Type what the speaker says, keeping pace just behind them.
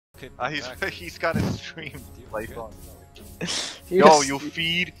He's got his stream life on. Yo, you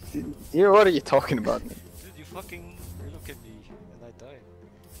feed. What are you talking about? Dude, you fucking look at me and I die.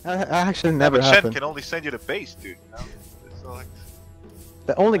 That actually never Chen happened. can only send you to base, dude. You know? So, like...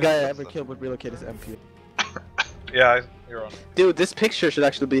 The only guy I ever killed with relocate is MP. Yeah, you're on. Dude, this picture should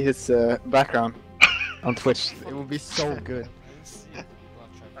actually be his background on Twitch. It would be so good.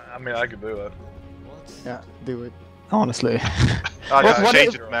 I mean, I could do that. What? Yeah, do it. Honestly. Oh, yeah, What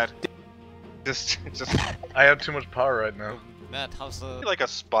change if- it, Matt. Just I have too much power right now. Matt, how's the... like a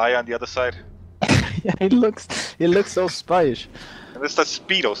spy on the other side. Yeah, he looks so spyish. And it's that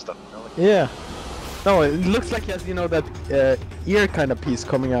speedo stuff, you know? Like... Yeah. No, it looks like he has, you know, that ear kind of piece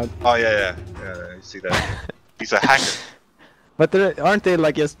coming out. Oh yeah, you see that? He's a hacker. But aren't they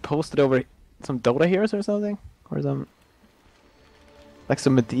like just posted over some Dota heroes or something? Or some... Like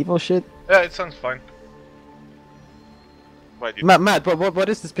some medieval shit? Yeah, it sounds fine. Wait, you... Matt, what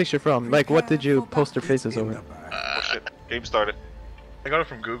is this picture from? Like, what did you post their faces over? Oh shit, game started. I got it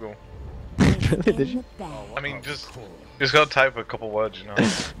from Google. Really, did you? I mean, just gotta type a couple words, you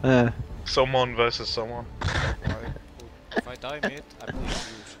know. Someone versus someone. If I die, mate, I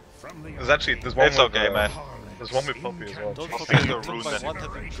believe you. There's one It's with, okay, man. There's one with Puppey as well. Don't I'll forget fix the to rules my then. one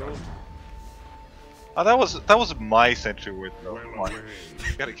having gold. Oh, that was my century word, though. Come on. You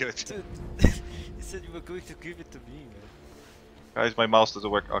gotta give it to Dude, you said you were going to give it to me, man. Guys, my mouse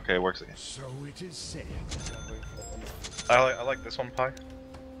doesn't work. Okay, it works again. So it is said. I like this one pie.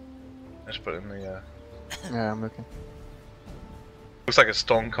 I just put it in the. Yeah, I'm looking. Looks like a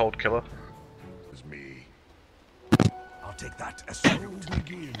stone cold killer. It's me. I'll take that as so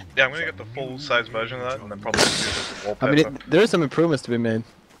begin. Yeah, I'm gonna get the full size version of that and then probably do this as I wallpaper. mean, there is some improvements to be made.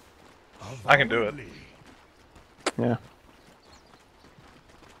 I can do it. Yeah.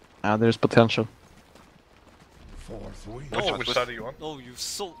 There's potential. No, Which side are you on? No, you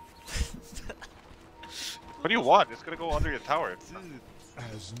so... What do you want? It's gonna go under your tower.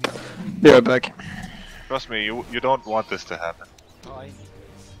 Be right back. Trust me, you don't want this to happen. Oh, I need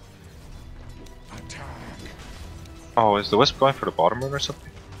Attack. Oh, is the wisp going for the bottom rune or something?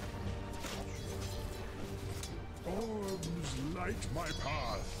 Orbs light my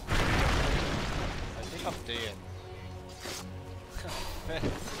path. I think I'm dead.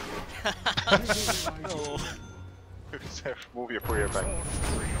 No. Move your prayer back.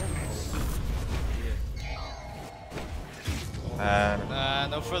 And Nah,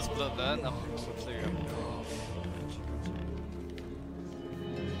 no first blood then. I'm clear.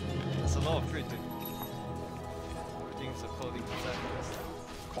 That's a lot of pretty. Everything's according to that.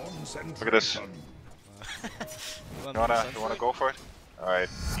 look at this. You wanna go for it? Alright,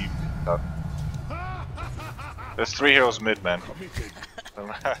 you up. There's 3 heroes mid, man.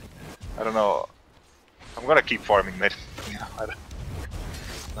 I don't know. I'm gonna keep farming mid.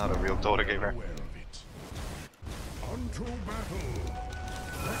 Not a real Dota gamer. Unto battle.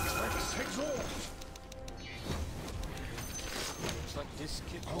 Exalt. Looks like this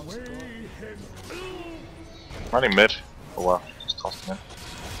kid wants Away to go. head. Running mid. Oh wow, just tossed him in.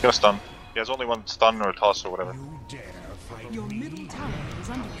 Get a stun. He has only one stun or a toss or whatever. You dare fight Your me? middle tower is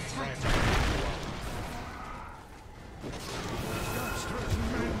under attack. Master's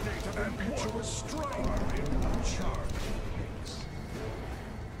mandate of impetuous strike. Charge.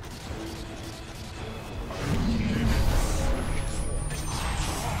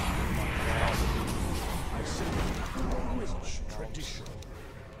 I say, which tradition?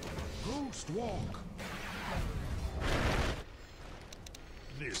 Ghost walk.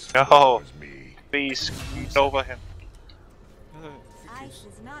 This No. was me. Please, get over him. Ice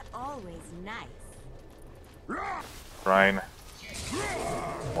is not always nice. Ryan.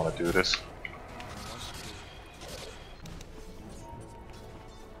 Wanna do this?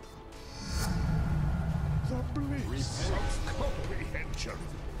 The bliss of comprehension.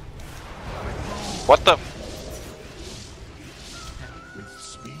 What the? With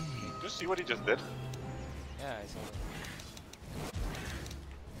speed. Did you see what he just did? Yeah, I saw that.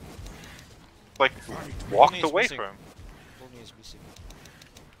 Like, Fight. walked He's away missing. from him. Only is missing.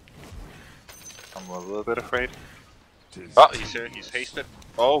 I'm a little bit afraid. Tis Oh, he's here. He's hasted.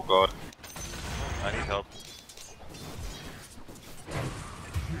 Oh god. I need help.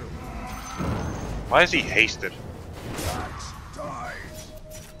 Why is he hasted? die.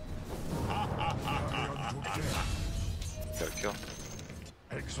 Got a kill.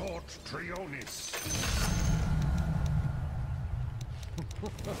 Exhort Trionis.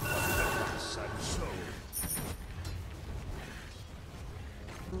 And so.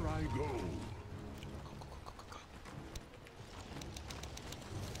 Here I go.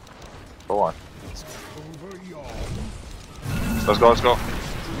 Go on. Over yon. Let's go, let's go.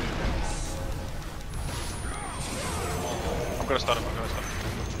 gonna stun him, I'm gonna stun him.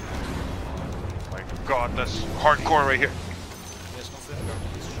 Oh my god, that's hardcore right here. Yes, no flicker.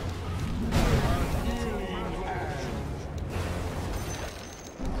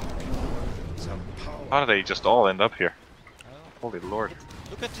 How did they just all end up here? Holy lord.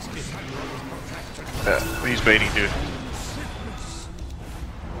 Look at this kid. He's baiting, dude.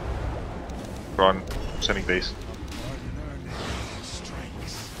 Run, sending base.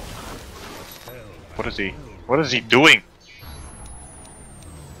 What is he doing?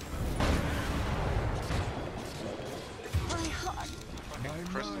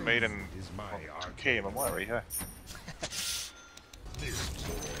 First made in 2k MMR right here.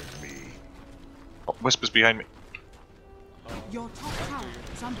 Oh, Wisp is behind me. Your top tower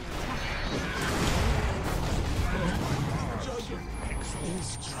is under attack.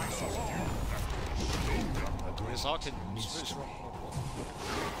 His art is wrong.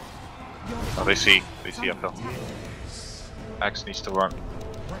 Oh, they see uphill. Axe needs to run.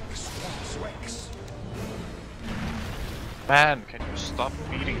 Man, can you stop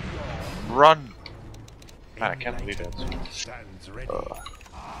beating? Run! Man, I can't believe that.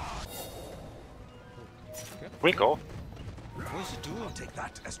 We go. What is he doing? Take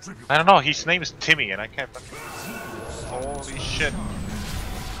that as tribute. I don't know, his name is Timmy and I can't. Holy shit.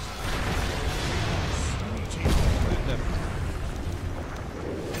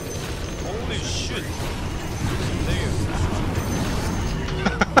 Holy shit!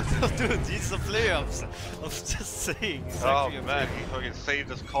 Dude, he's a player. I'm just saying. He's Oh actually a man, player. he fucking saved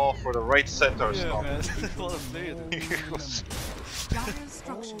his call for the right center. Yeah, Stop. man. What a player. Dude. Dire's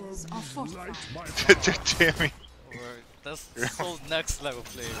structures are fortified. Timmy. Alright, that's so next level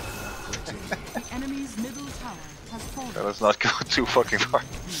player. The enemy's middle tower has fallen. Let's not go too fucking far.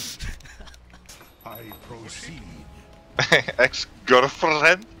 I proceed.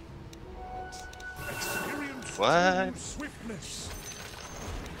 Ex-girlfriend? Experience What? swiftness.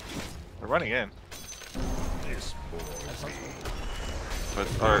 They're running in. This boy. But,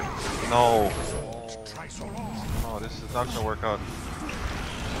 no. Try so long. No, this is not gonna work out.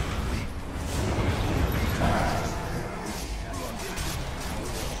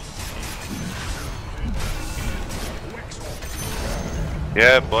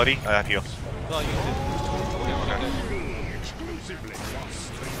 Yeah, buddy. I have heal. No, you did.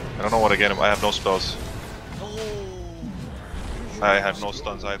 I don't know what to get him. I have no spells. No. I have no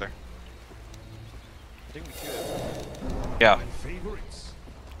stuns either. I think we kill him. Yeah. Favorites.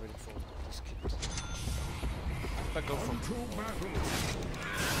 Waiting for this kid. If I go from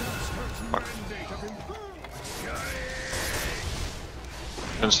Fuck.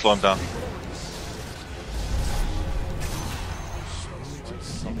 Gonna slow him down.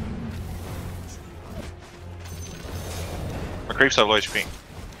 My creeps have low HP.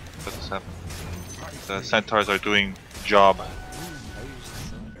 What does happen? The centaurs are doing job.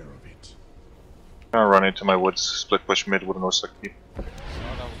 I'm gonna run into my woods, split push mid with no suck keep. now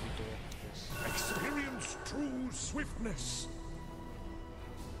that would be doing this. Experience true swiftness.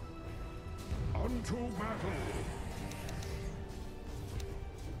 Unto battle.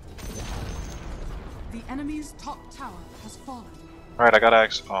 The enemy's top tower has fallen. Alright, I got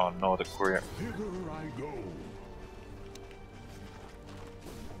axe. Oh no, the courier. Hither I go.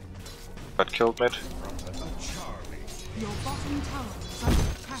 Got killed mid. Charlie. Your bottom tower is under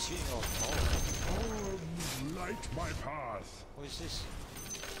attack. Light my path. What is this?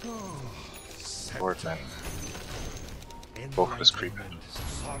 Lord man. Both of us creep.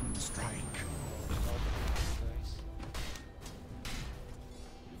 Sunstrike. Nice.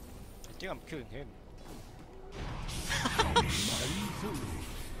 I think I'm killing him.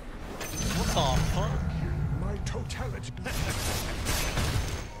 What the fuck? My totality.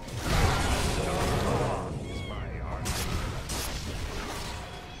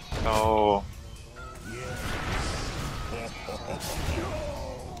 No.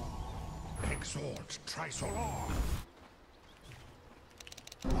 Exhort, try so long.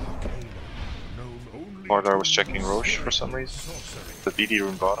 Vardar was checking Roche for some reason. The BD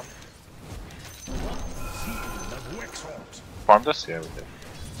room bottom. Farmed us? Yeah, we did.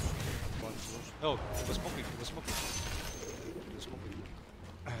 No, it was smoking, it was smoking. It was smoking.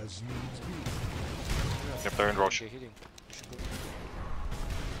 As needs be. Yep, they're in Roche. Okay, hitting. We should go.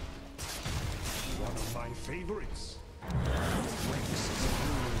 One of my favorites.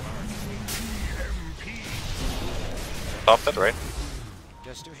 Top that, right?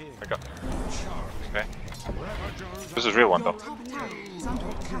 They're still here. I got. Okay. This is real one though. Your top tower is under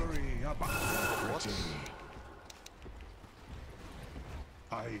attack.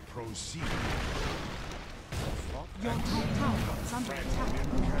 I proceed. Your top tower is under attack.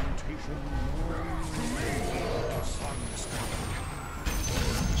 Incantation. Sunstrike.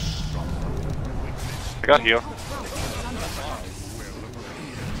 got heal.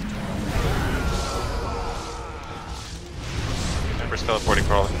 Ember's teleporting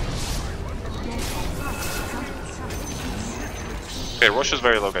probably. Okay, Rush is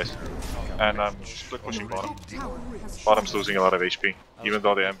very low, guys. And I'm split pushing bottom. Bottom's losing a lot of HP, even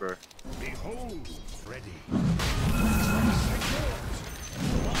though the Ember.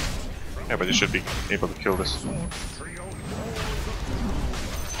 Yeah, but you should be able to kill this.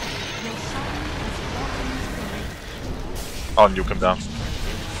 I'll nuke him down.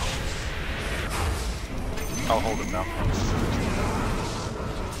 I'll hold him now.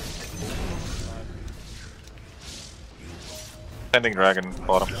 Pending dragon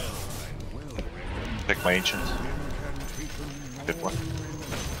bottom. Take my ancient. Hit one.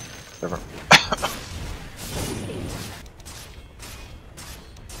 Never.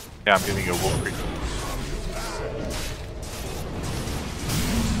 Yeah, I'm giving you a wolf creep.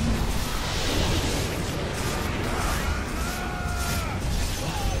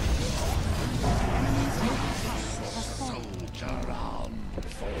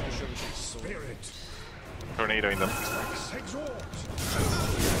 Tornadoing them.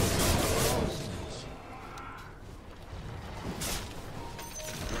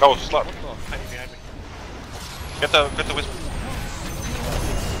 Oh, slot! Behind me. Get the wisp.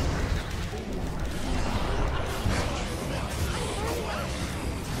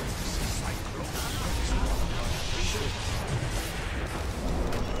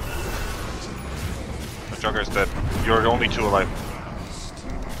 The Jugger's dead. You're only 2 alive.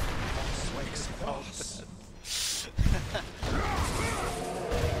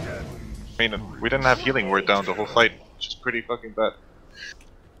 I mean, we didn't have healing word down the whole fight, which is pretty fucking bad.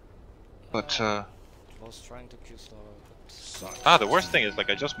 But I was trying to Q slow, the worst thing is like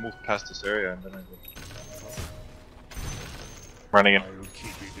I just moved past this area and then I running in.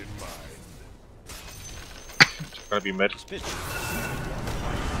 It's gonna be mid.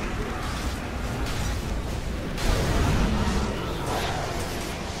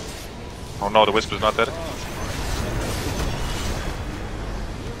 Oh no, the wisp is not dead.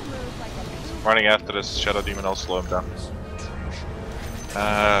 Running after this Shadow Demon, I'll slow him down.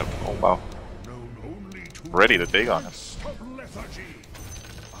 Oh wow. Ready to dig on him.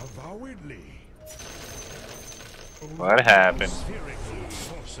 What happened?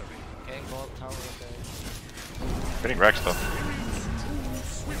 Getting Rex though.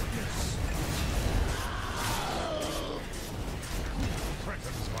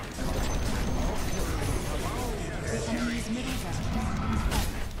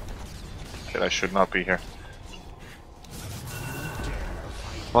 Shit, I should not be here.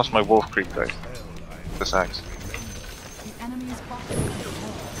 Lost my wolf creep, guys. This axe.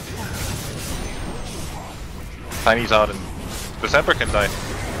 Tiny's out and this Ember can die.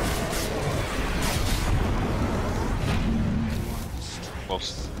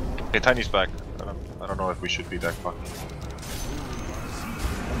 Close. Okay, Tiny's back. I don't know if we should be that far.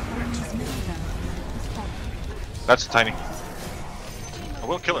 That's Tiny. I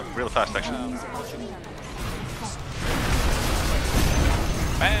will kill him real fast, actually.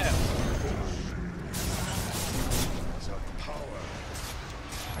 Man!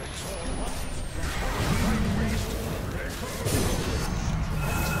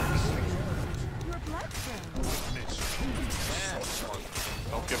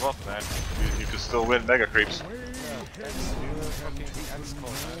 Don't give up, man. You can still win mega creeps.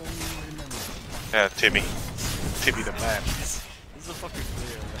 Yeah, Timmy. Timmy the man. This is a fucking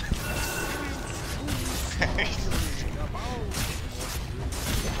player,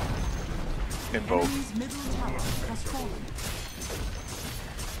 Timbo.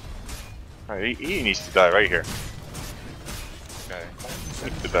 Alright, he needs to die right here. Okay. He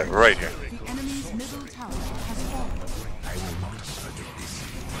needs to die right here. The enemy's middle tower has fallen.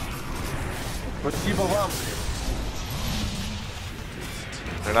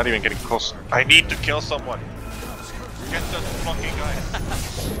 They're not even getting close. I need to kill someone. Get this fucking guy.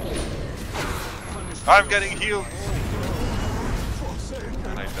 I'm getting healed.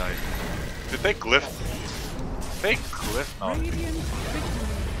 And I died. Did they glyph? They glyph now. Oh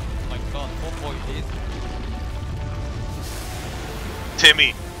my god, 4.8.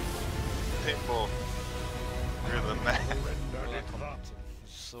 Timmy. Timbo. You're the man.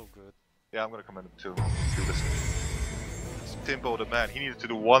 So good. Yeah, I'm gonna come in to do this. Timbo the man. He needed to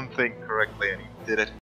do one thing correctly and he did it.